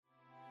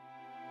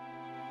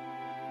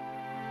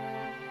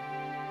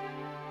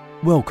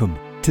Welcome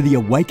to the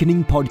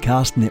Awakening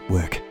Podcast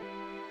Network.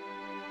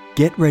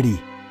 Get ready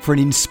for an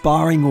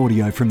inspiring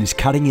audio from this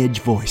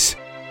cutting-edge voice.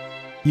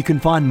 You can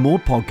find more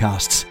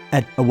podcasts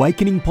at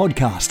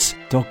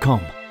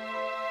awakeningpodcasts.com.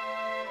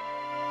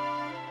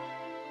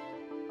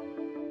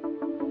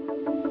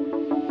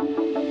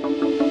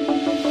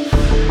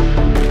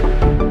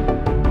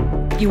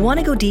 You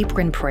want to go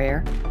deeper in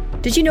prayer?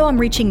 Did you know I'm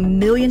reaching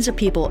millions of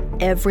people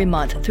every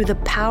month through the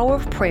power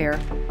of prayer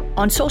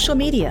on social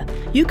media?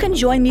 You can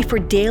join me for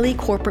daily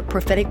corporate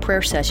prophetic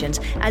prayer sessions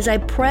as I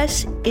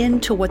press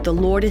into what the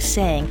Lord is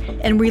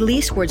saying and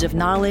release words of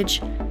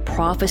knowledge,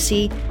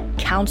 prophecy,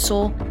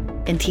 counsel,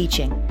 and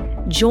teaching.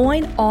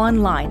 Join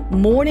online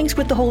Mornings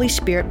with the Holy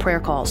Spirit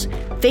prayer calls.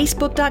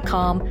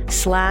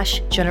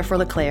 Facebook.com/Jennifer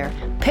LeClaire.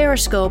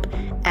 Periscope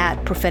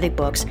 @Prophetic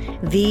Books.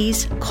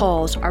 These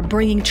calls are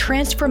bringing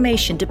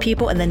transformation to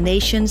people in the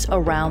nations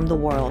around the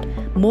world.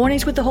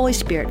 Mornings with the Holy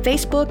Spirit.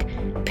 Facebook,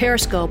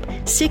 Periscope,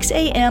 6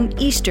 a.m.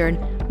 Eastern,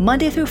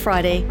 Monday through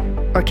Friday,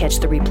 or catch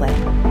the replay.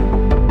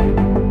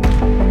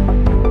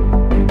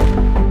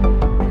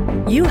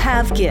 You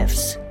have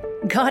gifts.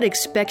 God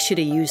expects you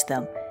to use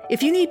them.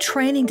 If you need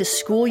training to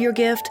school your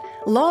gift,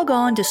 log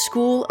on to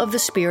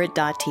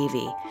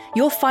schoolofthespirit.tv.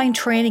 You'll find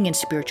training in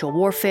spiritual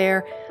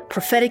warfare,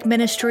 prophetic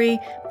ministry,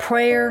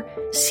 prayer,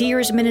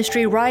 seers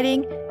ministry,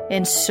 writing,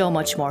 and so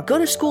much more. Go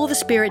to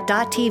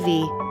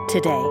schoolofthespirit.tv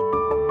today.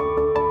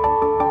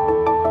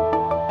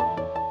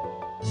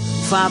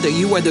 Father,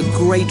 you are the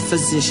great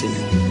physician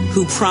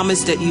who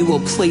promised that you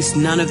will place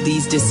none of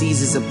these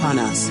diseases upon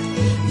us.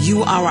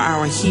 You are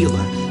our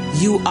healer.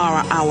 You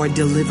are our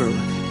deliverer.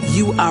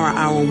 You are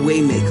our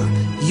waymaker.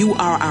 You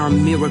are our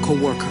miracle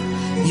worker.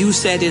 You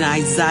said in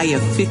Isaiah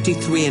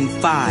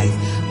 53:5,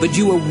 but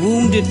you were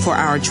wounded for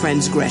our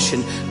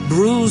transgression,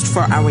 bruised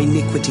for our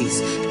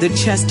iniquities. The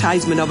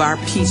chastisement of our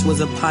peace was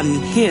upon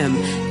him,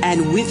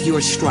 and with your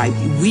stripe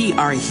we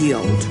are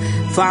healed.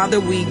 Father,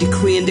 we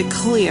decree and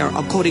declare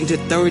according to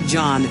 3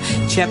 John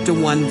chapter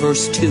 1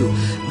 verse 2.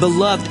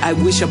 Beloved, I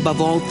wish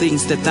above all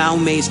things that thou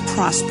mayest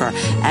prosper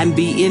and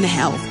be in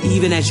health,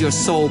 even as your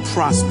soul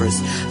prospers.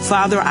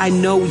 Father, I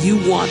know you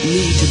want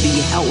me to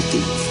be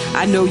healthy.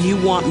 I know you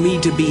want me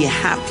to be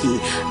happy.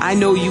 I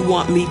know you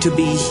want me to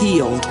be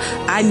healed.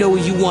 I know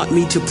you want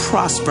me to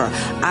prosper.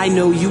 I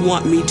know you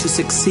want me to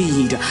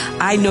succeed.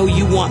 I know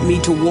you want me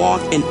to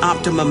walk in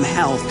optimum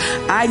health.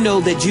 I know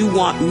that you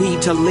want me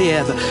to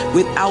live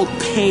without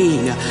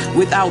pain,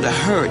 without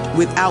hurt,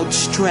 without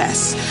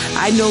stress.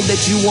 I know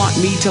that you want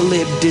me to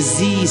live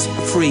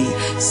disease-free,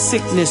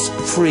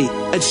 sickness-free,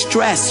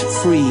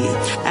 stress-free.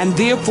 And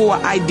therefore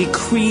I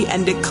decree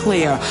and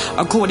declare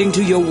according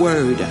to your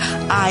word,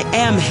 I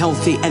am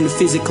healthy and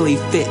physically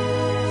fit.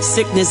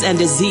 Sickness and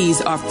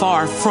disease are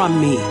far from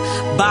me.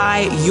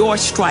 By your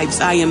stripes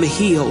I am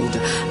healed.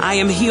 I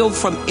am healed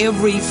from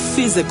every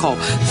physical,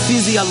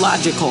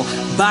 physiological,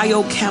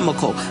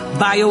 biochemical,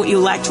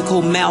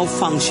 bioelectrical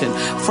malfunction,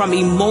 from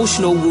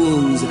emotional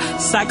wounds,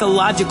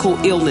 psychological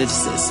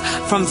illnesses,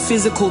 from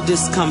physical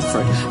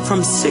discomfort,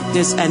 from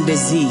sickness and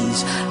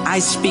disease. I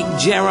speak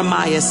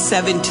Jeremiah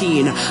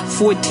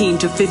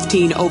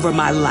 17:14-15 over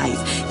my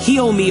life.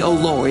 Heal me, O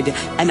Lord,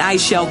 and I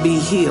shall be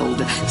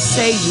healed.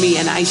 Save me,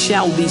 and I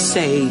shall be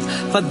saved.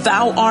 For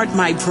thou art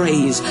my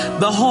praise.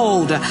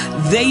 Behold,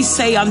 they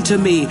say unto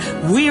me,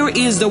 where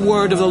is the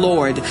word of the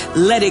Lord?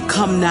 Let it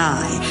come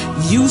nigh.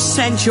 You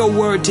sent your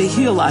word to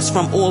heal us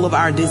from all of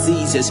our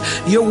diseases.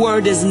 Your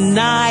word is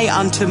nigh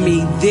unto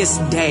me this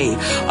day.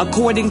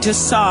 According to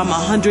Psalm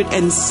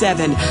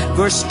 107,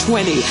 verse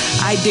 20,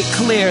 I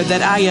declare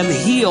that I am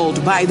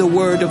healed by the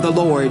word of the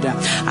Lord.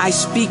 I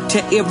speak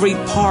to every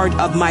part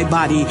of my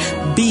body,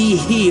 be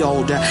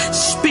healed.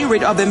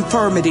 Spirit of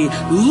infirmity,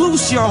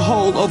 loose your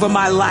hold over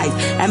my life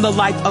and the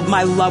life of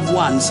my loved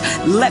ones.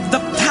 Let the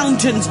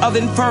fountains of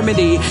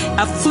infirmity,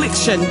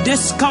 affliction,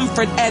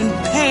 discomfort, and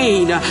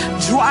pain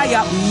dry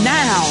up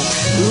now.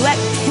 Let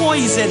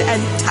poison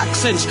and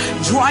toxins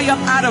dry up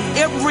out of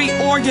every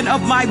organ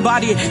of my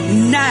body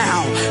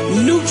now.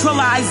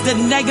 Neutralize the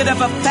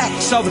negative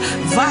effects of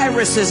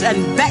viruses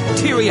and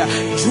bacteria,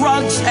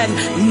 drugs and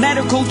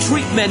medical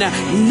treatment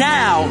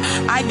now.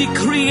 I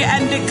decree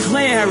and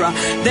declare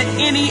that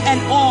any and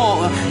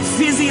all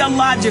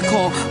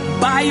physiological,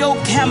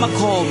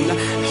 biochemical,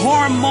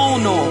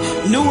 hormonal,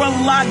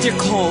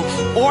 neurological,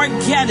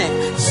 organic,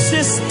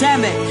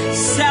 systemic,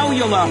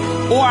 cellular,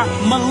 or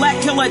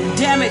molecular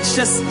damage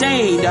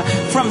sustained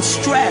from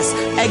stress,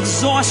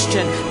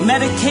 exhaustion,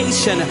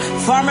 medication,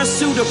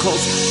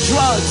 pharmaceuticals,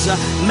 drugs,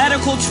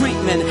 medical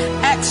treatment,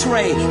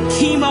 x-ray,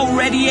 chemo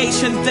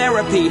radiation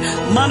therapy,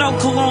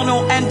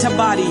 monoclonal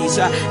antibodies,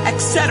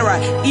 etc.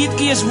 It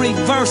is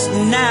reversed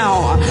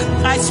now.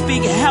 I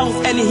speak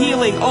health and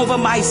healing over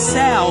my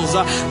cells,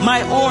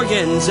 my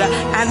organs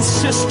and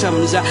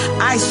systems.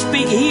 I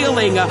speak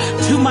healing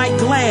to my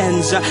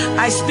glands.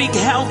 I speak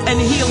health and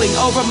healing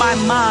over my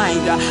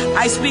mind.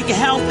 I speak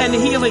health and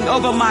healing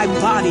over my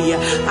body.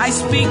 I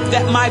speak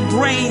that my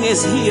brain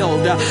is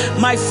healed.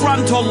 My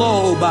frontal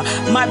lobe,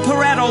 my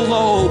parietal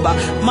lobe,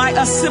 my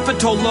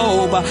occipital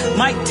lobe,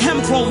 my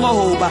temporal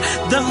lobe,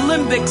 the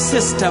limbic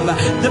system,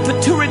 the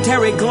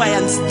pituitary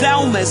glands,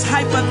 thalamus,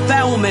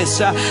 hypothalamus,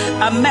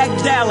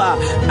 amygdala,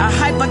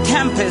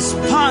 hippocampus,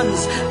 pons,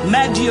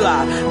 medulla,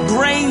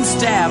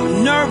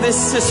 brainstem, nervous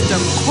system,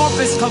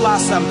 corpus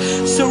callosum,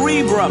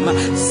 cerebrum,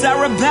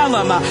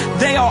 cerebellum.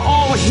 They are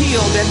all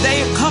healed and they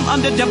come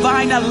under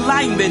divine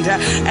alignment,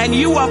 and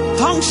you are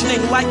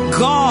functioning like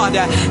God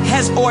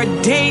has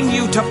ordained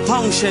you to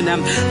function.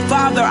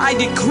 Father, I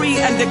decree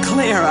and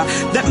declare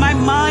that my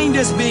mind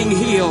is being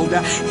healed.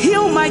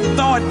 Heal my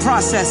thought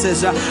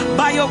processes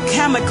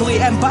biochemically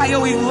and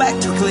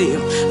bioelectrically.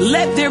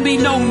 Let there be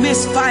no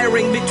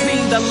misfiring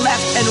between the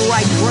left and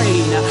right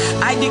brain.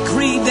 I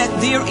decree that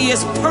there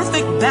is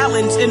perfect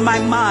balance in my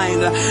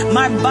mind,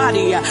 my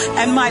body,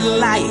 and my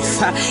life.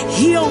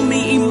 Heal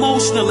me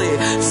emotionally,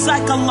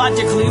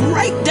 psychologically,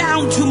 right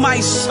down to my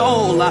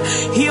soul.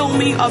 Heal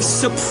me of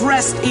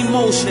suppressed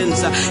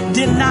emotions,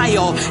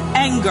 denial,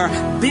 anger,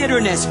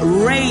 bitterness,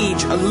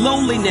 rage,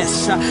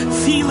 loneliness,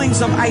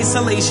 feelings of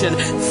isolation,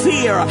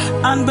 fear,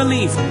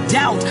 unbelief,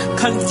 doubt,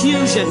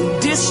 confusion,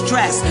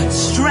 distress,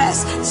 stress,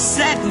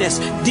 sadness,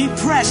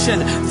 depression,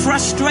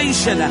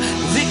 frustration,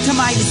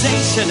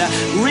 victimization,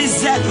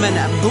 resentment,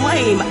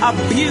 blame,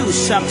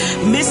 abuse,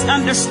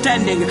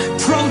 misunderstanding,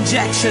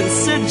 projection,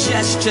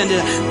 suggestion,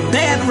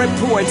 bad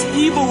reports,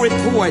 evil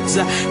reports,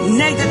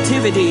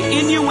 negativity,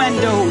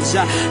 innuendos,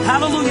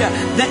 hallelujah,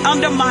 that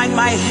undermine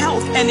my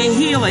health and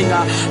healing.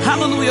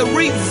 Hallelujah.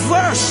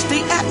 Reverse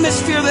the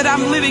atmosphere that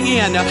I'm living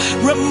in.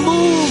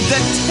 Remove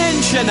the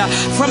tension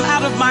from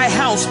out of my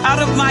house,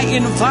 out of my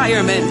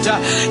environment.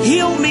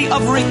 Heal me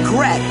of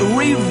regret,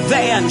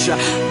 revenge,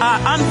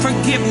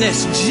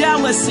 unforgiveness,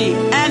 jealousy,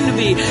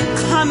 envy,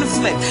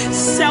 conflict,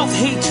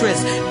 self-hatred,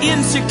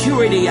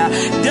 insecurity.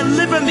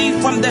 Deliver me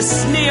from the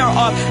snare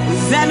of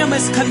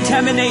venomous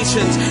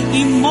contaminations,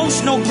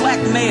 emotional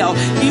blackmail,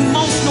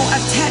 emotional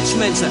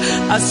attachments,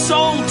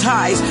 soul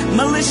ties,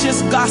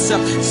 malicious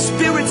gossip,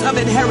 spirits of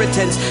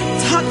inheritance,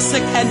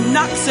 toxic and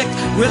noxic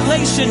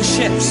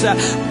relationships,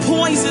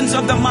 poisons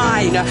of the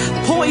mind,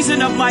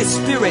 poison of my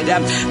spirit,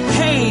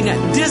 pain,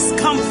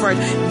 discomfort,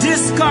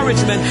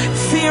 discouragement,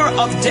 fear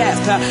of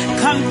death,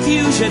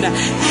 confusion,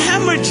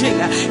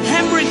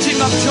 hemorrhaging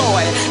of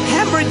joy,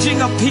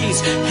 hemorrhaging of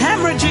peace,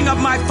 hemorrhaging of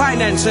my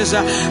finances.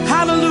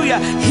 Hallelujah.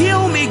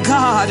 Heal me,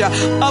 God,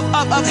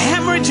 of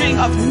hemorrhaging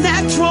of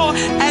natural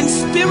and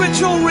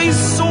spiritual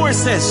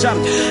resources.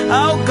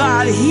 Oh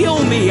God,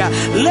 heal me.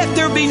 Let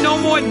there be no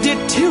more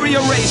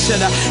deterioration,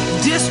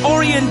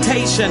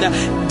 disorientation,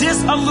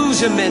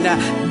 disillusionment,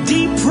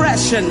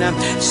 depression,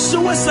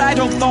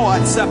 suicidal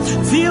thoughts,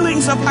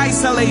 feelings of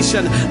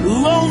isolation,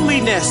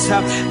 loneliness,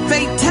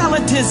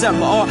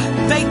 fatalism or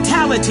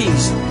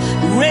fatalities,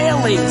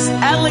 railings,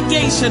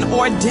 allegation,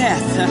 or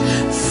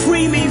death.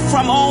 Free me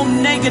from all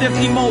negative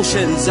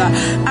emotions.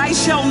 I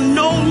shall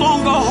no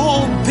longer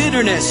hold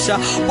bitterness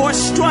or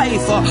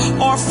strife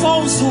or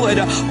falsehood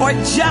or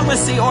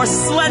jealousy or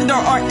slander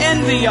or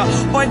envy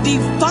or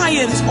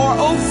defiance or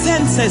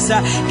offenses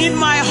in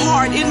my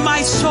heart, in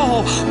my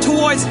soul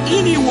towards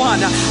anyone.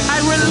 I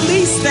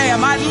release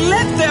them. I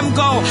let them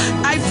go.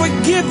 I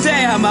forgive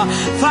them,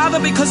 Father,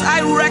 because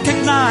I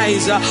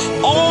recognize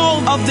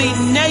all of the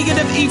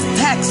negative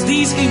effects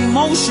these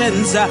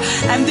emotions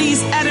and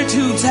these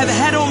attitudes have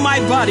had on my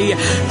body.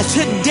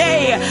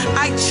 Today,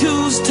 I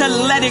choose to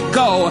let it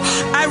go.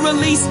 I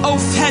release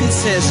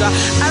offenses.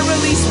 I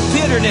release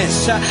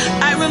bitterness.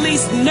 I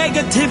release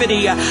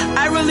negativity.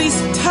 I release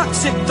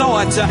toxic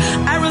thoughts.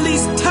 I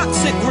release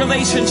toxic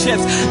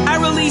relationships. I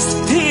release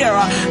fear.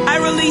 I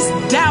release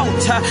doubt.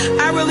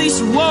 I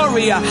release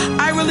worry.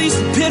 I release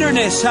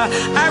bitterness.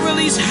 I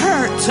release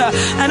hurt.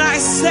 And I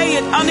say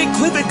it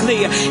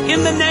unequivocally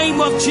in the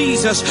name of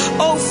Jesus.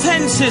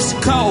 Offenses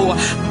go.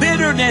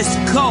 Bitterness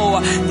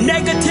go.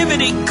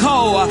 Negativity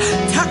go.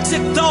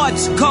 Toxic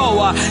thoughts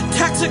go.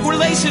 Toxic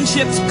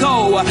relationships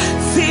go.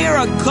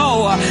 Fear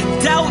go.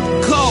 Doubt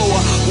go.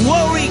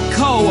 Worry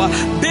go.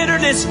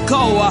 Bitterness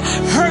go.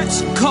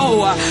 Hurts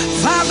go.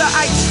 Father,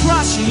 I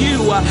trust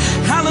you,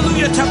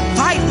 hallelujah, to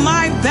fight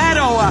my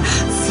battle.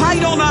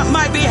 Fight on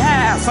my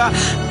behalf.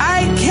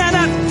 I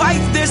cannot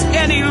fight this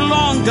any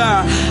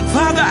longer.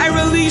 Father, I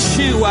release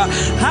you.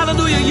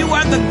 Hallelujah. You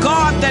are the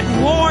God that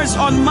wars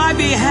on my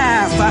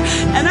behalf.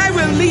 And I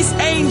release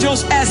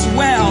angels as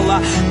well.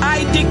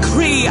 I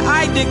decree,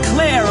 I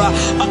declare,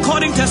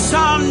 according to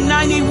Psalm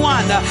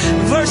 91,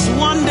 verse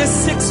 1 to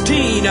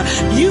 16,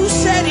 you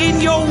said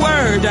in your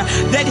word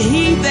that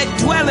he that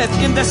dwelleth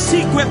in the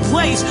secret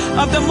place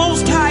of the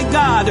Most High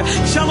God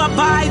shall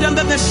abide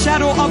under the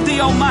shadow of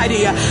the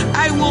Almighty.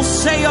 I will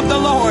say of the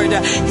Lord,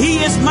 he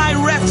is my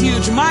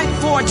refuge, my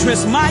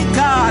fortress, my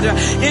God.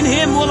 In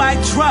him will I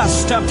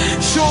trust.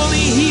 Surely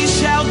he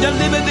shall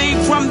deliver thee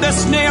from the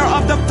snare snare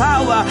of the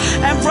fowler,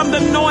 and from the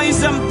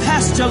noisome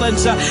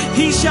pestilence.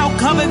 He shall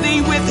cover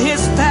thee with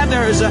his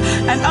feathers,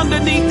 and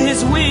underneath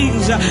his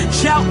wings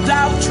shalt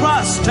thou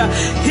trust.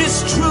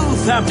 His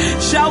truth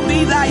shall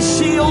be thy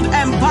shield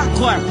and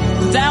buckler.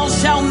 Thou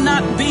shalt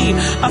not be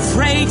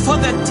afraid for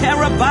the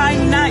terror by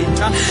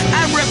night.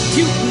 I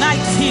rebuke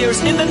night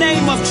fears in the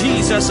name of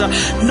Jesus,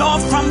 nor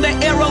from the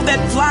arrow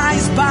that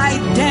flies by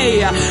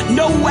day.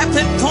 No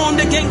weapon formed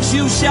against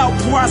you shall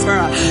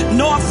prosper,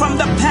 nor from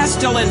the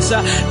pestilence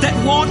that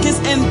walketh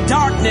in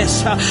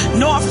darkness,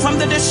 nor from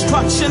the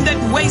destruction that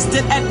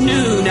wasteth at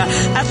noon.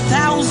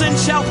 1,000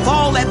 shall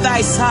fall at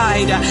thy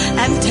side,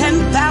 and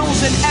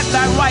 10,000 at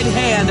thy right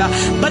hand,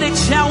 but it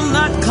shall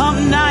not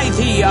come nigh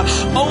thee.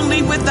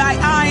 Only with thy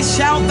eyes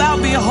shalt thou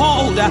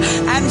behold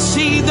and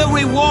see the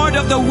reward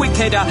of the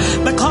wicked,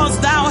 because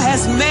thou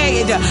hast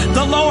made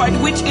the Lord,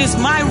 which is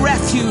my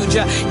refuge,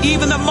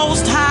 even the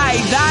Most High,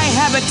 thy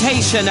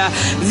habitation.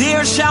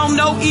 There shall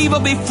no evil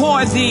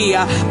befall thee,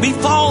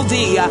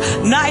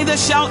 neither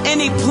shall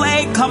any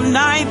plague come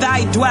nigh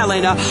thy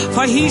dwelling.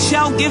 For he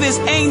shall give his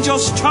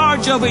angels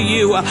charge over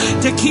you,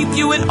 to keep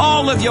you in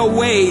all of your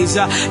ways.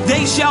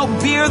 They shall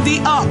bear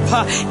thee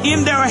up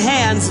in their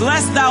hands,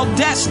 lest thou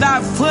dash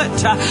thy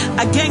foot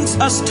against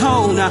a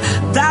stone.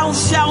 Thou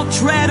shalt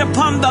tread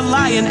upon the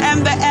lion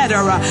and the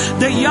adder,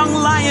 the young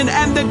lion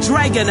and the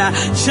dragon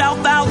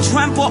shalt thou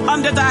trample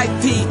under thy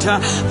feet,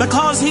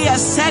 because he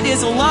has set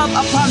his love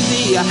upon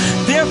thee.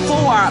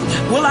 Therefore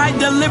will I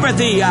deliver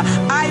thee.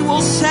 I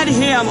will set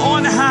him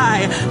on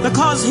high,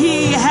 because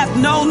he hath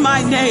known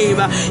my name.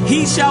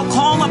 He shall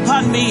call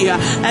upon me,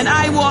 and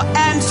I will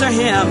answer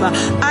him.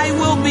 I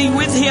will be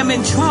with him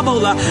in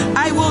trouble.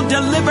 I will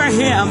deliver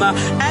him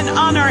and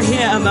honor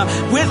him.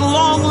 With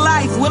long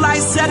life will I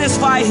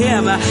satisfy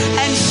him,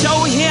 and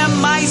show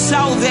him my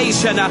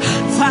salvation.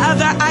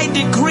 Father, I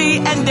decree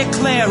and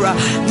declare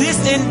this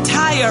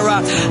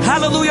entire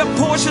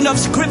portion of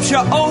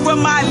scripture over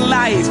my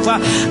life.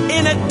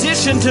 In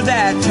addition to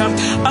that,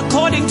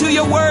 according to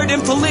your word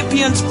in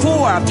Philippians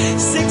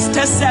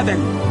 4:6-7,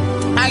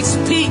 I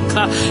speak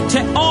to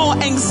all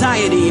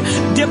anxiety,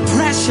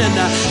 depression,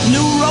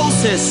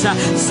 neurosis,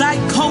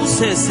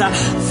 psychosis,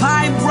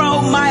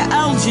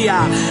 fibromyalgia,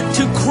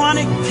 to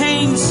chronic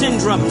pain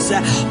syndromes,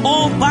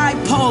 all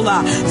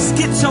bipolar,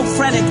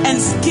 schizophrenic, and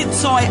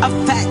schizoid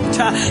affect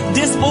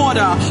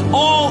disorder,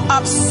 all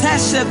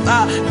obsessive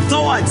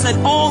thoughts,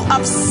 and all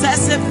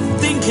obsessive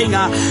thinking.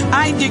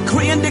 I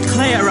decree and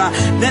declare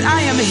that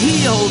I am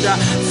healed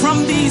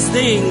from these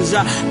things.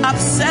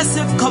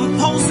 Obsessive,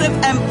 compulsive,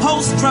 and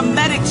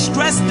post-traumatic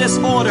stress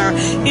disorder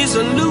is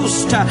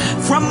loosed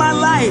from my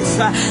life,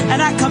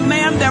 and I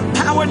command their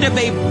power to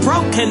be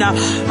broken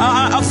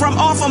from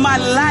off of my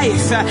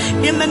life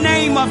in the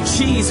name of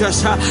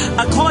Jesus.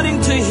 According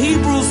to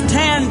Hebrews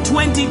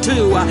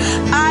 10:22,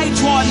 I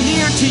draw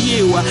near to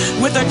you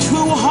with a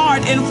true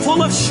heart and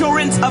full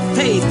assurance of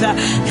faith,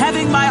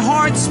 having my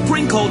heart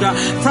sprinkled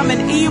from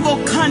an evil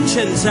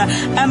conscience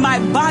and my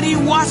body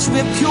washed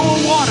with pure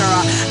water.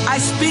 I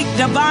speak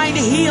divine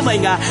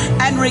healing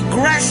and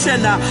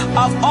regression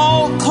of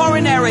all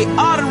coronary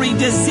artery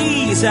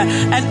disease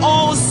and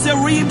all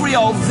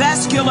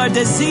cerebrovascular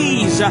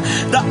disease.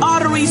 The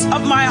arteries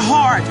of my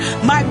heart,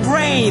 my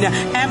brain,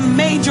 and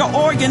major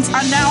organs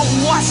are now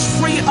washed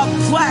free of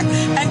plaque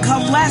and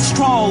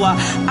cholesterol.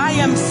 I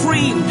am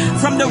free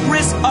from the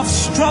risk of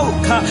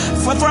stroke,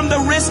 from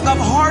the risk of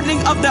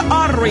hardening of the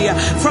artery,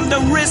 from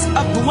the risk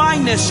of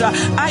blindness.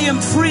 I am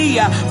free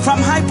from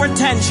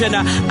hypertension.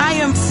 I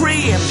am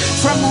free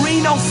from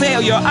renal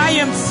failure. I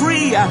am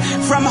free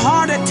from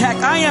heart attack.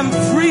 I am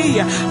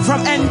free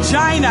from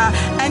angina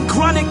and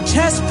chronic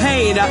chest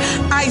pain.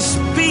 I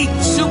speak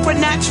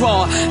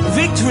supernatural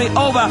victory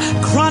over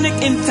chronic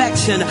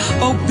infection,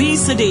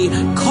 obesity,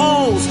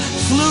 colds,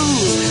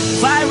 flus,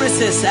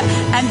 viruses,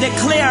 and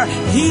declare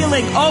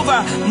healing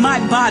over my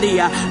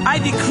body. I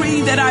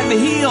decree that I'm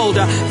healed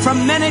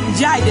from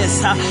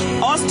meningitis,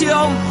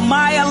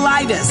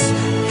 osteomyelitis,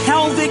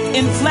 pelvic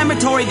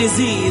inflammatory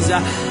disease,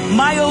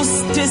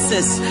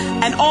 myositis,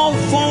 and all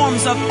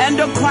forms of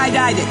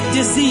endocrinitic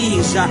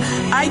disease.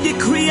 I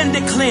decree and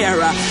declare,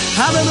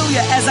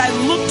 hallelujah, as I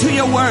look to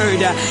your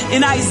word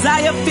in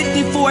Isaiah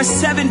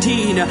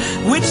 54:17,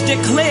 which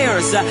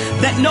declares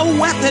that no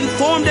weapon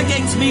formed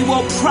against me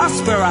will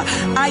prosper.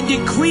 I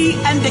decree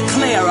and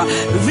declare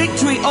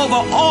victory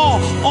over all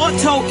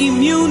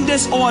autoimmune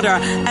disorder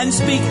and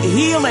speak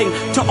healing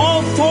to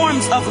all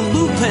forms of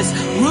lupus,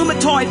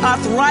 rheumatoid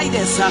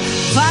arthritis,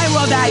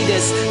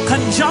 thyroiditis,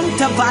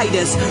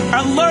 conjunctivitis,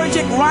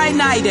 allergic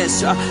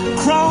rhinitis,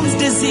 Crohn's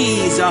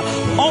disease,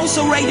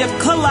 ulcerative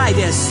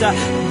colitis,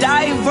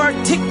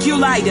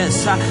 diverticulitis,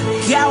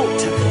 gout,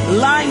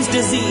 Lyme's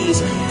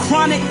disease,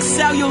 chronic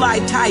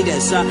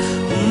cellulitis,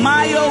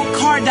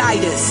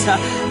 myocarditis,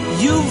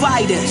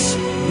 uveitis,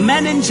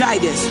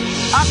 meningitis,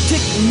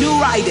 optic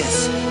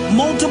neuritis,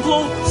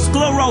 multiple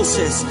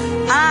sclerosis.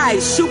 I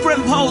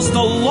superimpose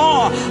the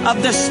law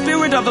of the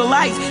Spirit of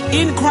life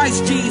in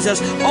Christ Jesus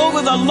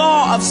over the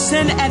law of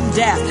sin and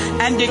death,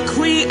 and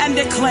decree and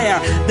declare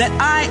that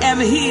I am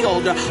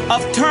healed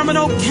of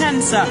terminal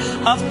cancer,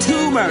 of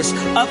tumors,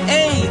 of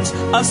AIDS,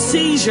 of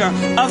seizure,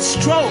 of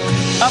stroke,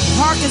 of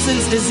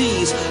Parkinson's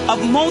disease,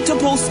 of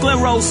multiple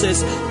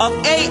sclerosis, of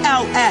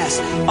ALS,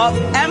 of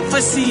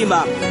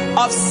emphysema,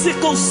 of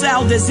sickle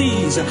cell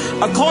disease.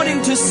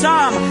 According to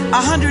Psalm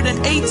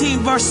 118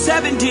 verse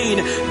 17,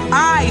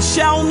 I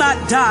shall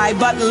not die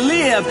but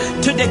live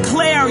to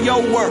declare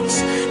your works.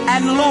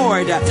 And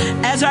Lord,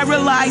 as I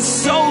rely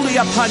solely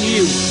upon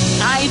you,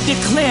 I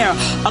declare,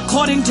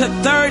 according to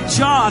 3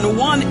 John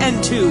 1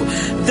 and 2,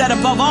 that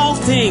above all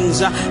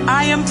things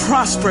I am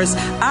prosperous,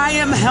 I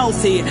am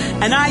healthy,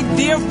 and I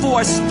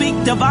therefore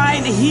speak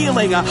divine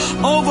healing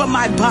over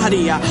my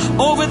body,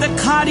 over the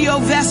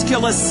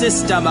cardiovascular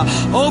system,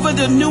 over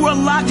the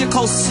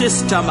neurological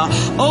system,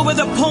 over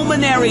the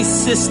pulmonary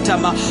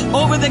system,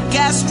 over the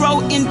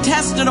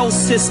gastrointestinal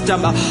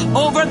system,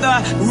 over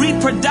the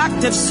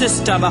reproductive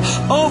system,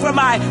 over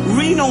my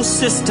renal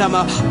system,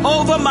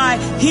 over my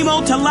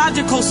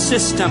hematological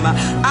system.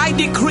 I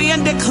decree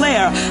and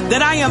declare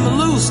that I am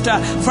loosed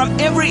from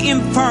every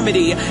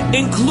infirmity,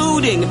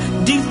 including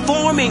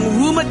deforming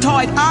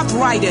rheumatoid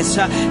arthritis,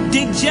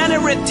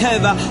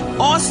 degenerative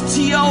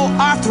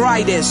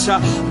osteoarthritis,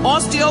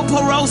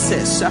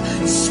 osteoporosis,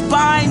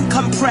 spine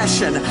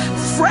compression,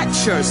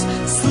 fractures,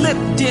 slip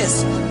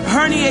disc,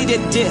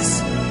 herniated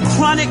disc,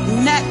 chronic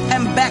neck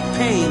and back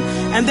pain,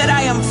 and that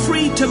I am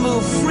free to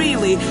move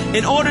freely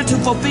in order to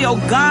fulfill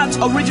God's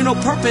original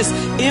purpose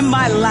in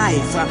my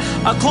life.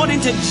 According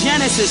to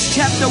Genesis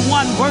chapter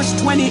 1 verse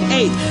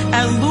 28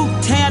 and Luke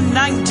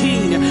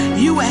 10:19,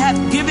 you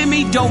have given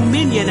me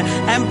dominion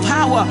and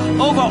power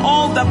over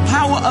all the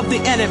power of the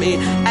enemy,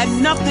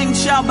 and nothing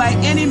shall by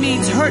any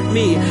means hurt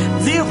me.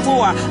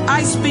 Therefore,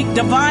 I speak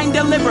divine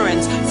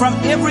deliverance from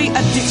every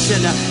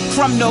addiction,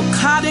 from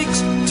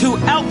narcotics to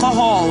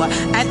alcohol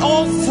and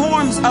all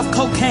forms of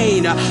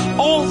cocaine,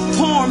 all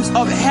forms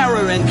of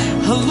heroin,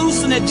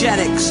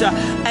 hallucinogenics,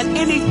 and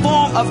any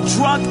form of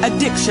drug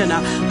addiction.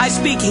 I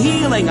speak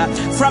healing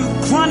from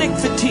chronic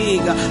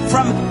fatigue,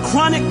 from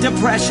chronic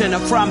depression,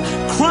 from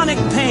chronic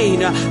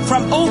pain,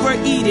 from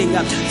overeating,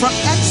 from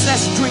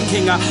excess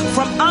drinking,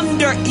 from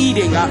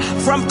undereating,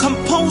 from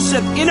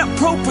compulsive,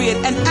 inappropriate,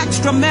 and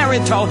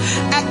extramarital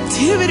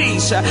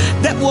activities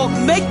that will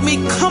make me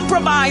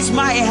compromise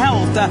my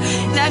health.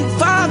 And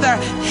Father,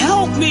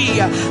 help me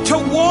to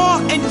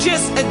walk in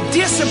just a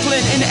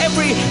discipline in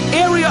every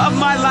area of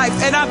my life.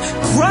 And I'm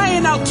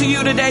crying out to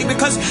you today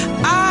because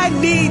I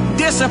need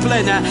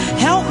discipline.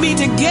 Help me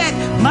to get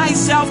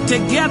myself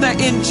together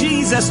in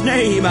Jesus'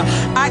 name.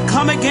 I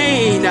come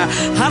again,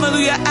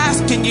 hallelujah,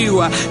 asking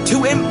you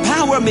to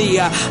empower me,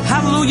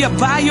 hallelujah,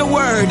 by your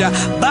word,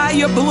 by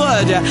your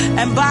blood,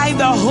 and by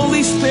the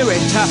Holy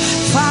Spirit.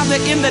 Father,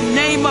 in the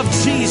name of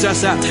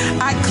Jesus,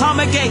 I come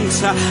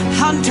against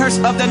hunters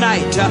of the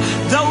night,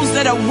 those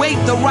that await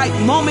the right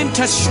moment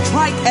to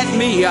strike at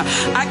me.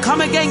 I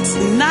come against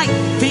night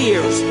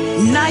fears,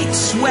 night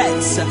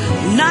sweats,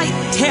 night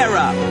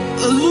terror,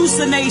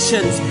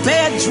 hallucinations,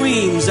 bad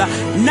dreams,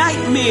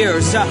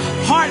 nightmares,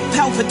 heart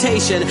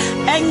palpitation,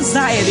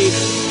 anxiety,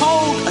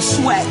 cold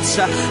sweats,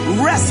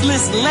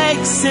 restless leg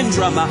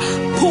syndrome,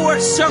 poor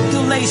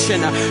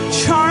circulation,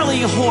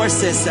 Charlie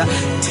horses,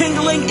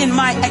 tingling in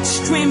my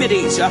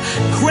extremities,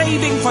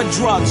 craving for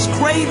drugs,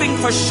 craving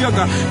for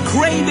sugar,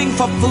 craving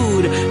for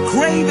food,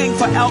 craving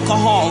for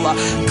alcohol.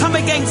 Come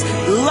against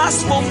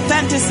lustful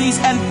fantasies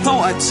and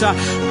thoughts,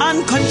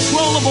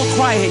 uncontrollable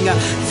crying,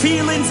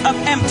 feelings of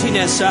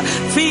emptiness,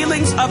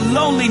 feelings of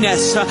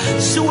loneliness,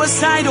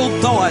 suicidal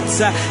thoughts,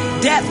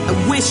 death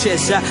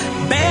wishes,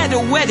 bad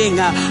wedding,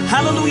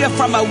 hallelujah,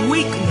 from a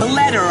weak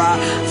bladder.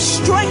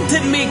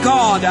 Strengthen me,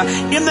 God,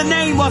 in the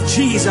name of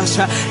Jesus.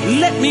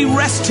 Let me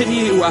rest in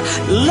you.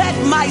 Let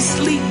my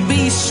sleep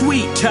be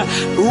sweet.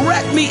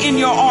 Wrap me in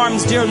your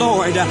arms, dear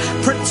Lord.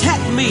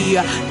 Protect me,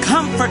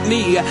 comfort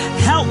me,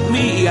 help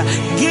me,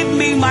 give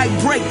me my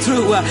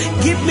breakthrough,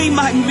 give me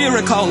my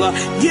miracle,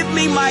 give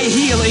me my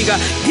healing,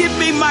 give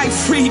me my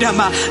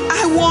freedom.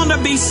 I want to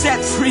be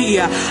set free.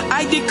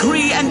 I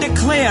decree and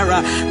declare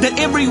that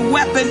every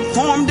weapon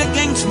formed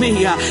against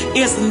me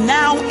is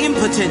now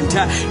impotent.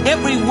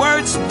 Every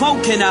word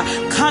spoken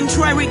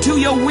contrary to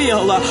your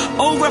will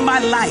over my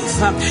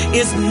life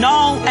is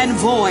null and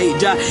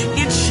void.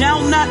 It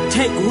shall not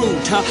take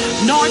root,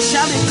 nor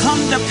shall it come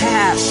to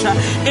pass.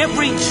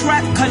 Every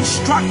trap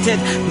constructed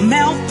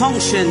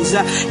malfunctions.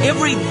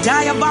 Every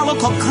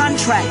diabolical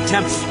contract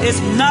is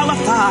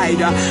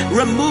nullified.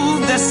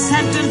 Remove the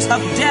sentence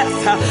of death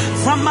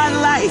from my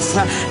life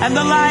and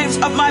the lives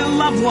of my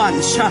loved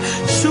ones.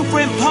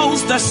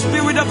 superimpose the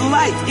spirit of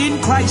life in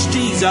Christ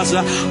Jesus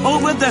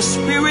over the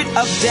spirit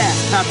of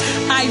death.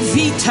 I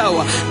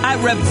veto, I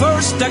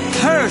reverse the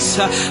curse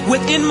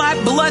within my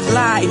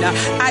bloodline.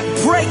 I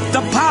break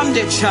the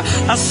bondage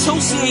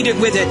associated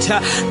with it.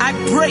 I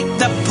break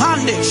the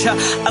bondage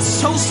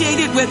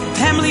associated with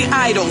family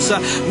idols,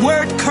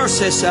 word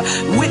curses,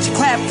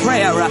 witchcraft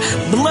prayer,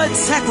 blood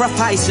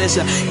sacrifices,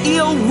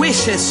 ill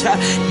wishes,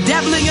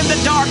 dabbling in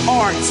the dark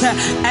arts,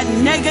 and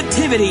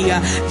negativity.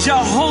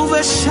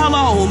 Jehovah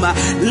Shalom,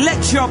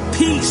 let your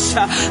peace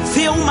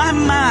fill my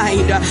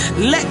mind.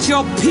 Let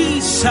your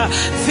peace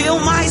fill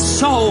my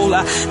soul,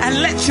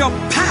 and let your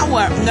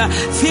power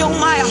fill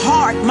my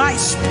heart, my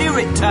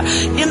spirit.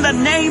 In the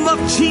name of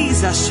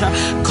Jesus,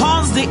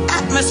 cause the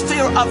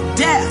atmosphere of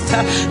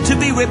death to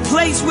be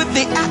replaced with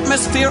the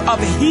atmosphere of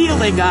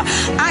healing.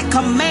 I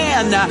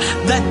command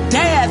the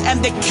dead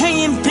and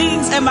decaying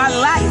things in my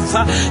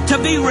life to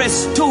be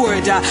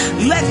restored.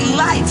 Let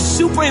life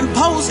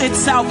superimpose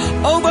itself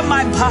over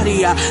my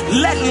body.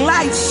 Let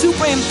life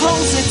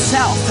superimpose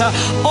itself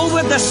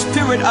over the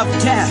spirit of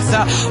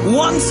death.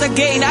 Once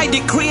again, I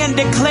decree and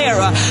declare,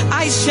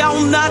 I shall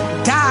not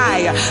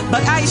die,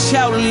 but I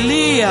shall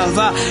live.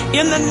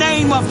 In the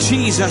name of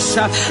Jesus,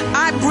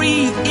 I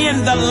breathe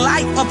in the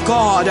life of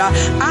God.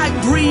 I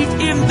breathe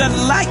in the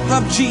life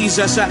of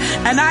Jesus,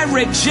 and I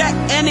reject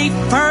any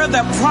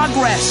further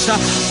progress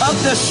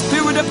of the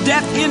spirit of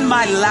death in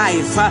my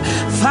life.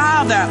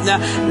 Father,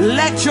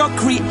 let your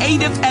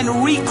creative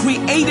and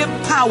recreative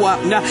power,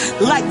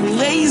 like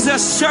laser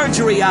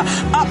surgery,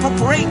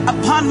 operate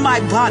upon my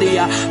body,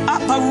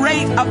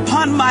 operate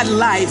upon my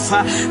life.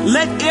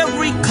 Let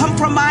every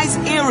compromised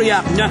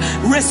area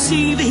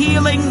receive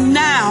healing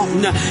now.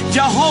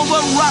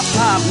 Jehovah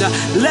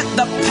Rapha, let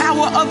the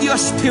power of your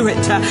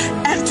spirit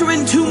enter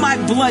into my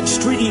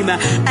bloodstream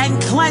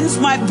and cleanse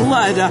my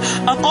blood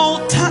of all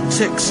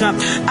toxics.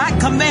 I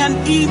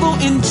command evil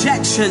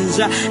injections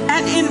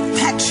and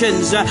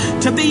infections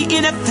to be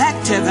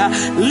ineffective.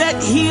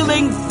 Let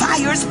healing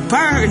fires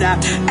burn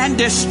and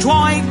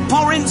destroy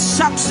foreign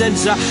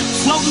substance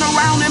floating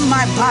around in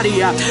my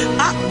body.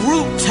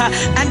 Uproot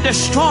and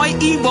destroy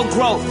evil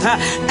growth.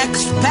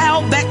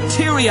 Expel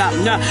bacteria,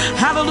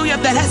 hallelujah,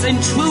 that has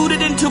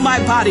intruded into my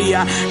body.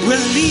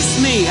 Release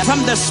me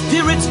from the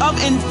spirits of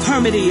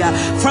infirmity,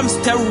 from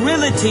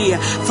sterility,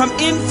 from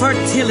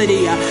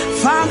infertility.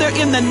 Father,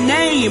 in the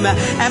name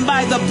and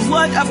by the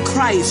blood of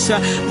Christ,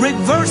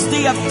 reverse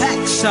the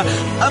effects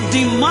of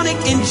demonic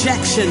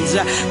injections,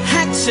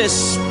 hexes,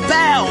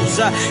 spells,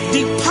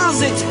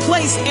 deposits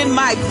placed in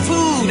my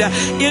food,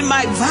 in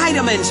my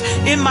vitamins,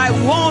 in my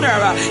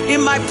water,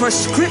 in my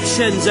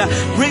prescriptions.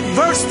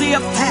 Reverse the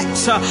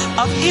effects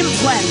of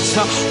implants,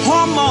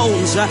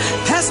 hormones,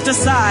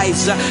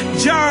 pesticides,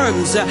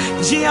 germs,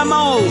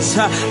 GMOs,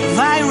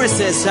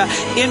 viruses,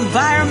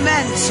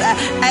 environments,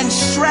 and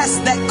stress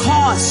that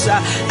cause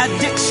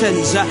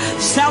addictions,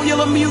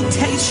 cellular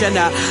mutation,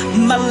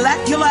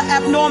 molecular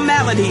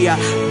abnormality,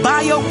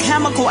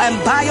 biochemical and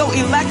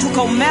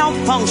bioelectrical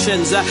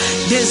malfunctions,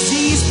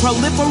 disease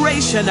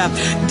proliferation,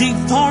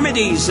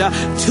 deformities,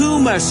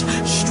 tumors,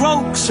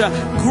 strokes,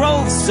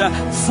 growths,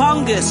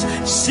 fungus,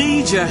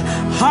 seizure,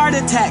 heart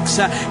attacks,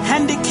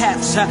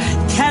 handicaps,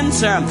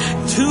 cancer,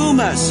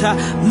 tumors,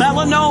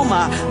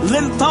 melanoma,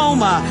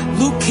 lymphoma,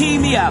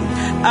 leukemia,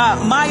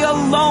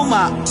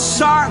 myeloma,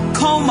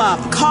 sarcoma,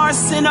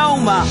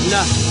 carcinoma,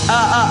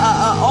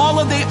 all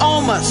of the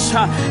omas,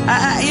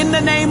 in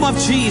the name of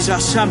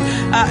Jesus,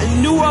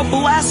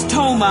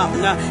 neuroblastoma,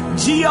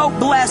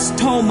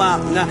 glioblastoma,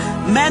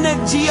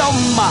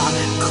 meningioma,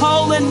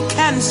 colon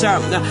cancer,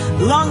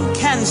 lung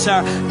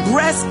cancer,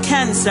 breast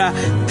cancer,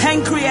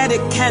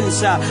 pancreatic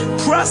cancer,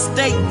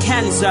 prostate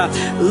cancer,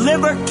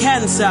 liver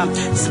cancer,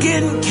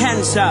 skin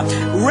cancer,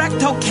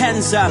 rectal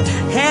cancer,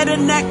 head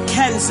and neck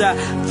cancer,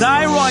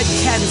 thyroid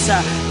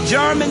cancer,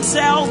 German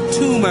cell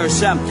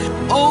tumors,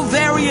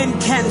 ovarian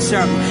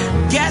cancer,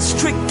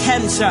 gastric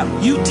cancer,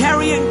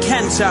 uterine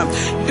cancer.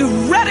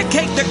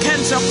 Eradicate the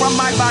cancer from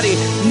my body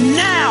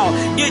now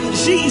in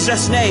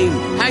Jesus' name.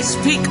 I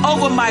speak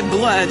over my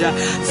blood.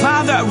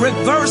 Father,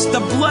 reverse the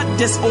blood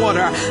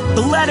disorder,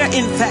 bladder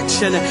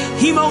infection,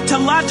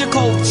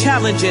 hematological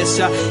challenges,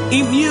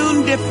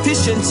 immune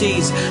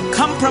deficiencies,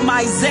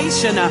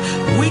 compromisation,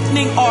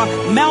 weakening or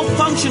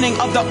malfunctioning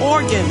of the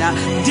organ,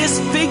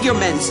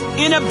 disfigurements,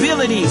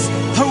 inabilities,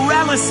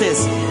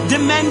 paralysis,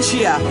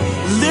 dementia,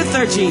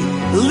 lethargy,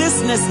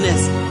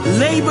 listlessness,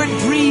 labored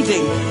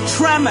breathing,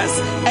 tremors,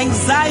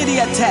 anxiety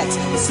attacks,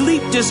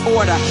 sleep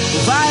disorder,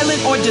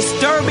 violent or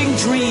disturbing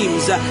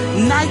dreams,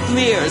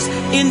 nightmares,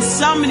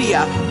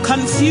 insomnia,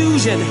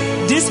 confusion,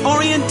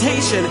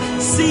 disorientation,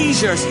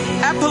 seizures,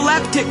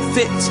 epileptic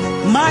fits,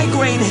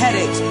 migraine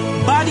headaches,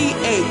 body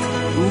ache,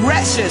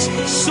 rashes,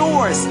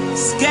 sores,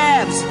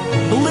 scabs,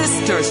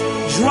 blisters,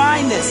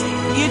 dryness,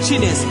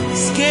 itchiness,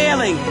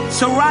 scaling,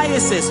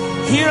 psoriasis,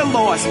 hair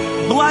loss,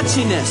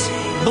 blotchiness,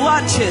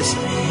 blotches,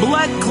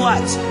 blood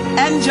clots,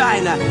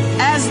 angina,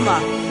 asthma,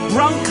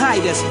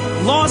 bronchitis,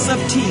 loss of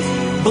teeth,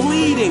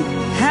 bleeding,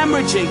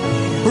 hemorrhaging,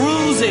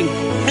 bruising,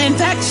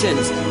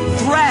 infections,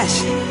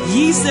 thrush,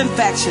 yeast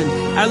infection,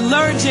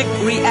 allergic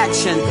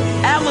reaction,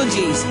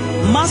 allergies,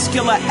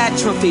 muscular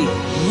atrophy,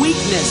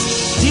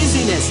 weakness,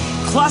 dizziness,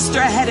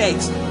 cluster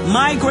headaches,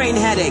 migraine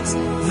headaches,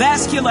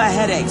 vascular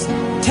headaches,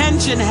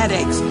 tension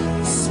headaches,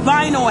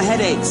 spinal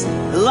headaches,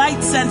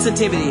 light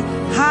sensitivity,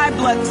 high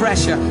blood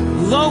pressure,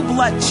 low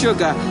blood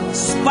sugar,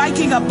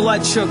 spiking of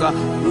blood sugar,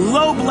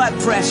 low blood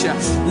pressure,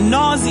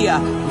 nausea,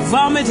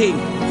 vomiting,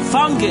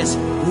 fungus,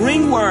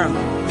 ringworm,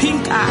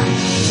 pink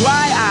eye,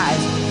 dry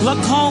eyes,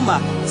 glaucoma,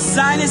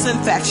 sinus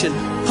infection,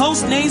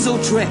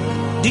 postnasal drip,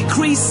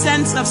 decreased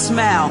sense of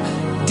smell,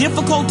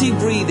 difficulty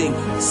breathing,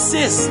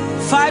 cysts,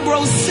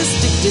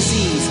 fibrocystic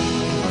disease,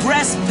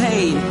 breast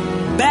pain,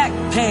 back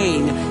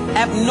pain,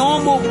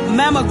 abnormal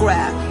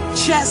mammograph,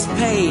 chest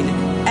pain,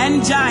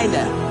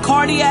 angina,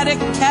 cardiac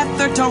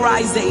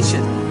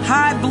catheterization,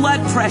 high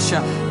blood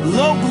pressure,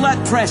 low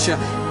blood pressure,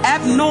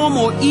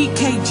 abnormal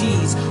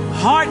EKGs,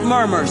 heart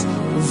murmurs,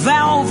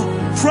 valve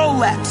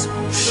prolapse,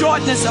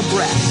 shortness of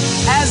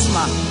breath,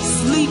 asthma,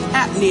 sleep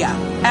apnea,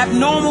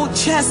 abnormal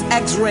chest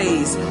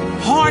x-rays,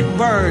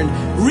 heartburn,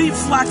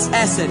 reflux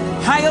acid,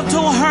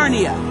 hiatal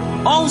hernia,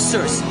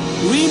 ulcers,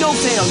 renal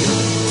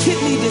failure,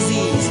 kidney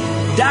disease,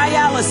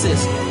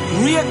 dialysis,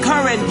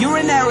 recurrent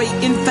urinary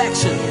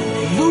infection,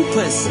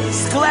 lupus,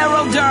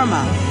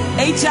 scleroderma,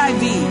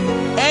 HIV,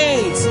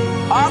 AIDS,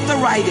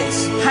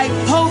 arthritis,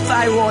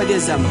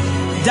 hypothyroidism,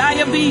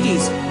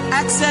 diabetes,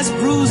 excess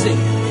bruising,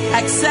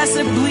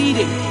 excessive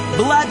bleeding,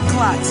 blood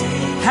clots,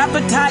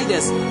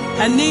 hepatitis,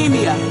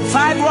 anemia,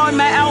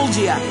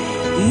 fibromyalgia,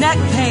 neck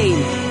pain,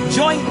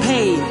 joint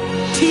pain,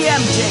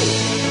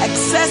 TMJ,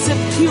 excessive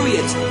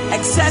periods,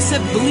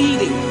 excessive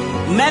bleeding,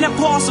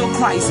 menopausal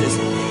crisis,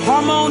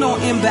 hormonal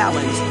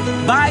imbalance,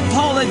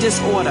 bipolar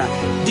disorder,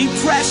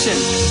 depression,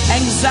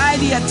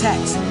 anxiety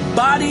attacks,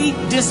 body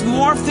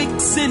dysmorphic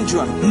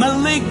syndrome,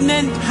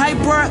 malignant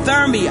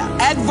hyperthermia,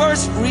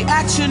 adverse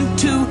reaction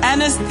to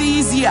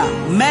anesthesia,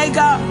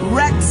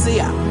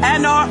 megarexia,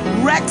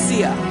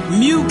 anorexia,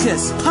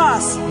 mucus,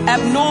 pus,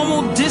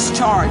 abnormal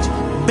discharge,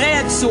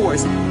 bed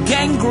sores,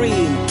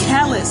 gangrene,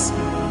 callus,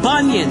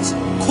 bunions,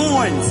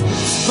 corns,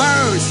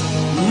 spurs,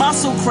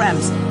 muscle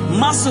cramps,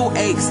 muscle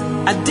aches,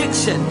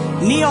 addiction,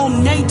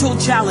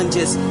 neonatal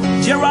challenges,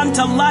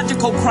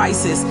 gerontological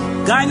crisis,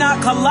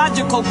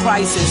 gynecological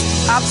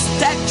crisis,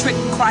 obstetric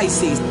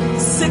crises,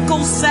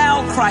 sickle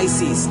cell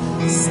crises,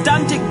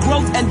 stunted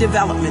growth and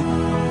development,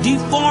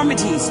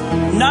 deformities,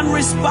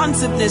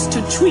 non-responsiveness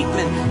to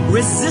treatment,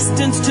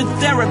 resistance to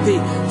therapy.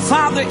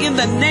 Father, in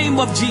the name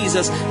of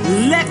Jesus,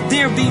 let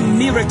there be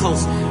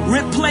miracles.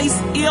 Replace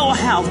ill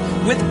health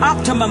with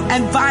optimum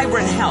and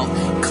vibrant health.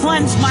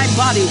 Cleanse my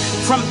body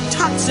from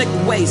toxic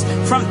waste,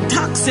 from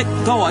toxic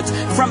thoughts,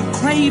 from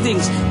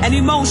cravings and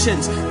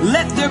emotions.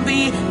 Let there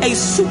be a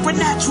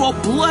supernatural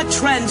blood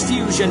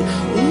transfusion.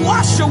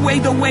 Wash away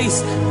the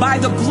waste by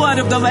the blood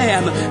of the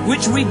Lamb,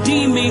 which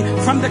redeemed me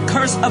from the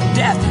curse of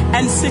death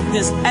and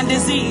sickness and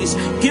disease.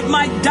 Give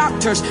my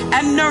doctors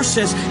and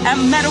nurses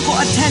and medical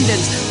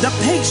attendants the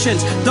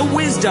patience, the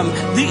wisdom,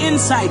 the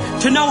insight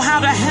to know how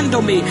to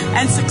handle me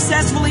and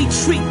successfully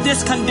treat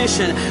this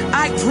condition.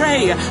 I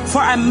pray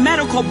for a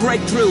medical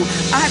breakthrough.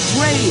 I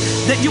pray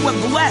that you would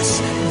bless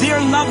their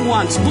loved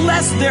ones,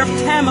 bless their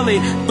family,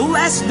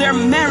 bless their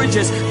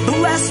marriages,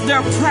 bless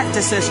their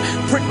practices,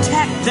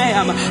 protect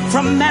them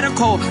from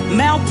medical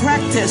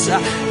malpractice,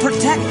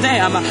 protect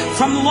them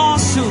from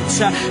lawsuits,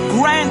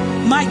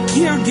 grant my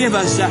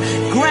caregivers,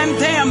 grant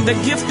them the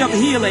gift of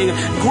healing,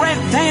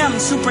 grant them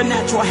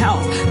supernatural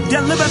health,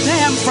 deliver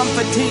them from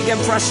fatigue and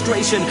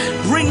frustration,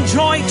 bring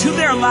joy to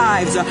their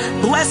lives,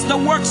 bless the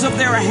works of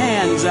their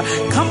hands,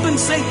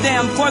 compensate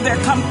them for their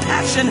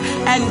compassion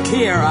and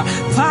care.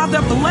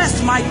 Father,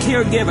 bless my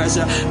caregivers,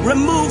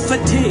 remove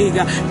fatigue,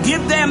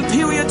 give them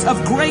periods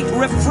of great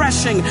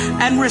refreshing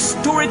and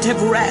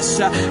restorative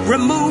rest,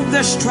 remove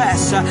the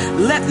stress,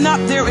 let not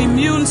their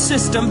immune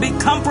system be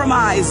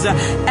compromised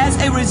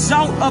as a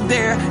result of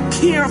their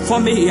care for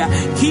me,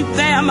 keep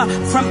them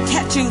from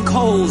catching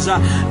colds,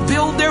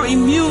 build their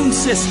immune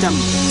system,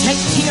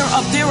 take care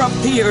of their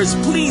affairs,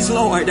 please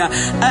Lord,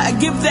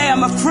 give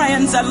them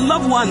friends and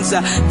loved ones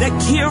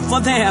that care for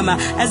them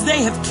as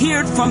they have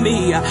cared for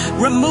me,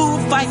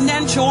 remove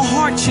financial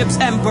hardships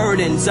and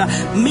burdens,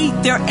 meet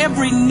their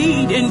every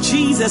need in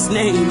Jesus'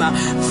 name.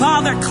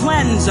 Father,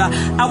 cleanse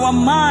our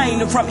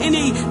mind from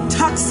any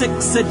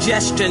toxic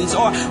suggestions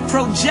or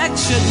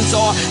projections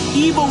or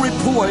evil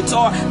reports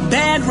or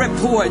bad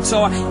reports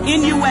or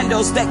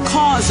innuendos that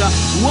cause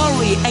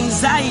worry,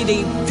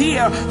 anxiety,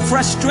 fear,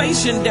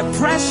 frustration,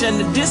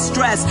 depression,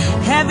 distress,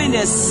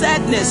 heaviness,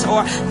 sadness,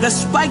 or the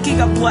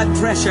spiking of blood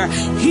pressure.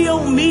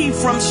 Heal me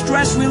from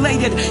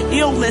stress-related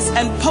illness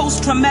and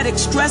post-traumatic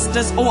stress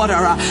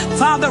disorder.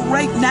 Father,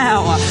 right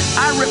now,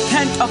 I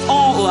repent of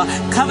all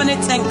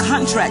covenants and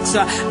contracts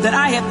that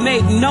I have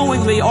made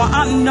knowingly or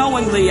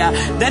unknowingly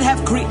that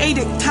have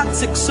created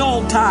toxic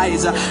soul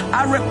ties.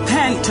 I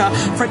repent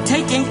for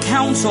taking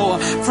counsel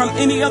from from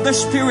any other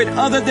spirit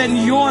other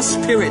than your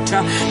spirit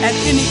and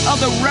any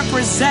other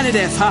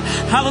representative,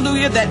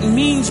 hallelujah, that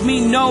means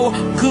me no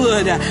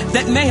good,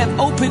 that may have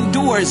opened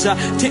doors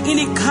to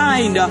any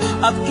kind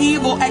of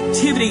evil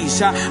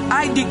activities.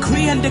 I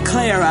decree and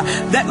declare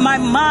that my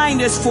mind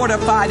is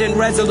fortified and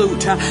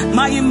resolute.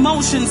 My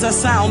emotions are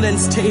sound and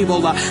stable.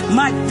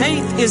 My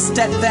faith is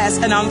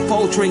steadfast and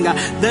unfaltering.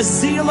 The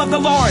zeal of the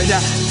Lord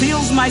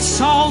fills my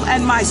soul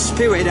and my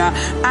spirit.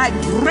 I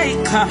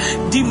break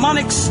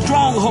demonic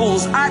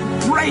strongholds. I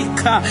break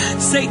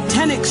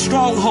satanic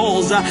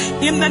strongholds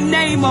in the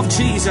name of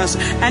Jesus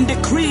and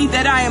decree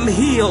that I am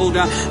healed.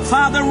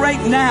 Father,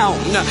 right now,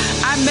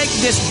 I make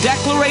this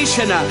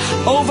declaration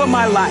over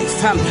my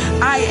life.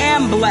 I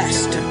am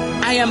blessed.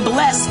 I am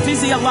blessed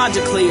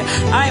physiologically.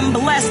 I am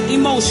blessed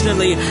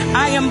emotionally.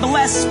 I am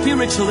blessed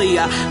spiritually.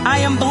 I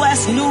am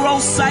blessed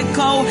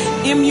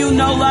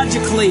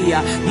neuropsycho-immunologically.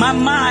 My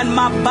mind,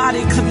 my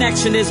body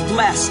connection is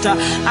blessed.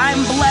 I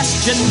am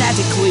blessed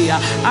genetically.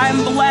 I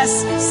am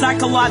blessed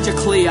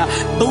psychologically.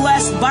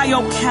 Blessed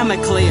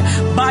biochemically,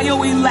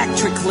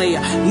 bioelectrically,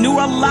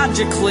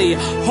 neurologically,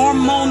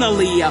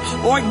 hormonally,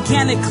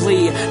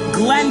 organically,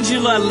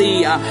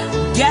 glandularly,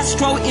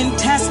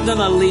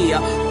 gastrointestinally,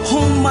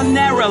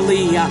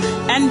 pulmonarily,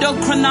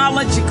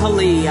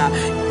 endocrinologically,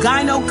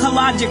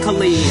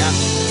 gynecologically,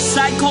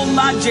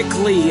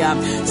 psychologically,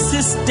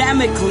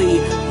 systemically,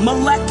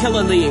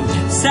 molecularly,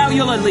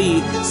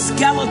 cellularly,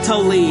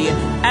 skeletally,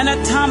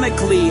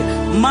 anatomically,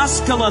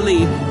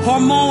 muscularly,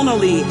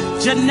 hormonally,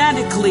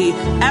 genetically,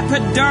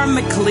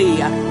 epidermically,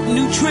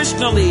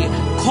 nutritionally,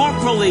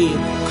 corporally,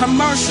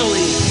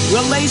 commercially,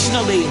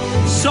 relationally,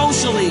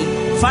 socially,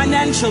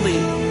 financially,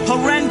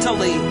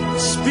 parentally,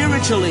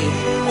 spiritually,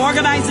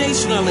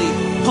 organizationally,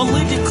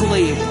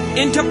 politically,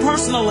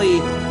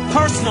 interpersonally,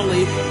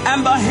 personally,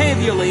 and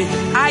behaviorally.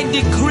 I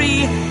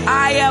decree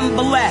I am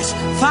blessed.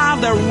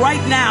 Father,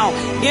 right now,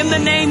 in the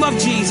name of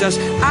Jesus,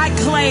 I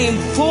claim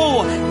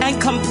full and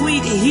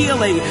complete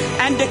healing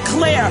and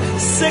declare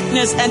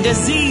sickness and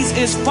disease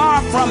is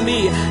far from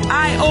me.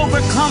 I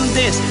overcome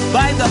this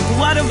by the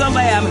blood of the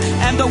Lamb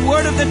and the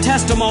word of the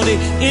testimony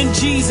in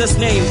Jesus'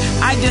 name.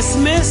 I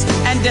dismiss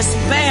and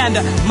disband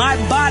my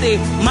body,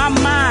 my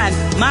mind,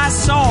 my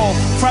soul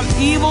from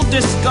evil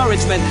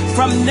discouragement,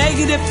 from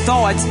negative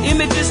thoughts,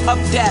 images of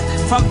death,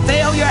 from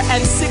failure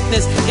and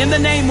sickness in the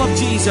name of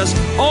Jesus.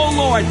 Oh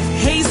Lord,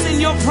 hasten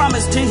your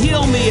promise to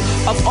heal me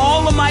of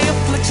all of my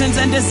afflictions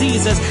and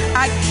diseases.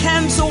 I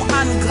cancel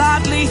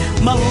ungodly,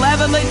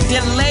 malevolent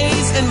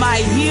delays in my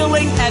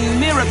healing and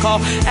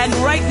miracle. And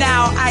right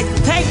now, I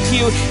thank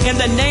you in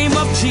the name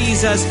of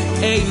Jesus.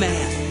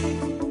 Amen.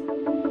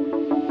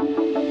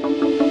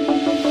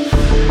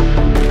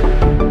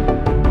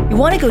 You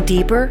want to go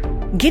deeper?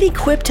 Get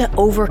equipped to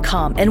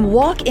overcome and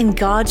walk in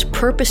God's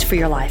purpose for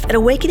your life at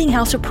Awakening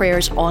House of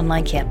Prayer's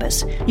online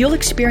campus. You'll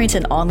experience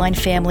an online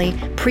family,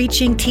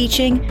 preaching,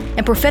 teaching,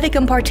 and prophetic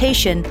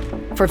impartation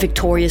for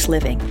victorious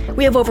living.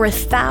 We have over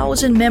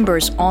 1,000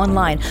 members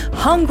online,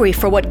 hungry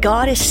for what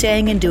God is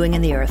saying and doing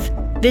in the earth.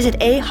 Visit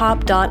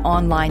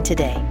ahop.online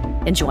today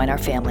and join our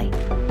family.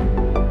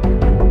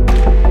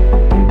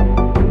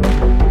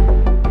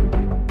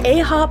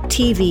 AHOP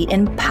TV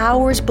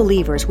empowers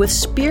believers with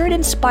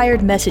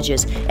Spirit-inspired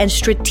messages and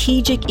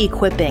strategic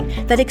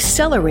equipping that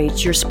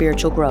accelerates your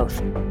spiritual growth.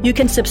 You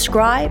can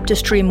subscribe to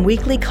stream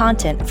weekly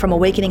content from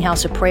Awakening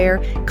House of Prayer,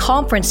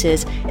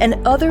 conferences, and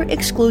other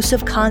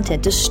exclusive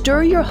content to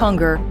stir your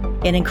hunger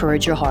and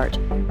encourage your heart.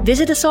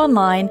 Visit us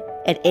online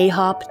at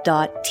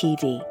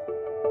ahop.tv.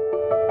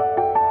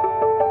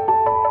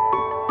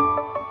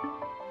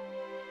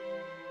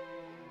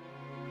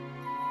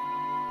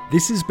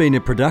 This has been a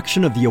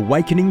production of the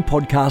Awakening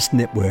Podcast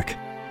Network.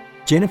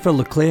 Jennifer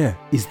Leclerc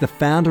is the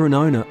founder and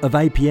owner of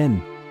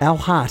APN. Our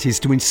heart is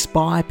to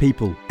inspire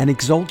people and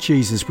exalt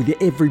Jesus with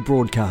every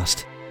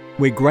broadcast.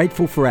 We're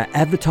grateful for our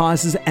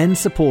advertisers and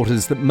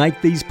supporters that make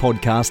these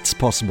podcasts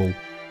possible.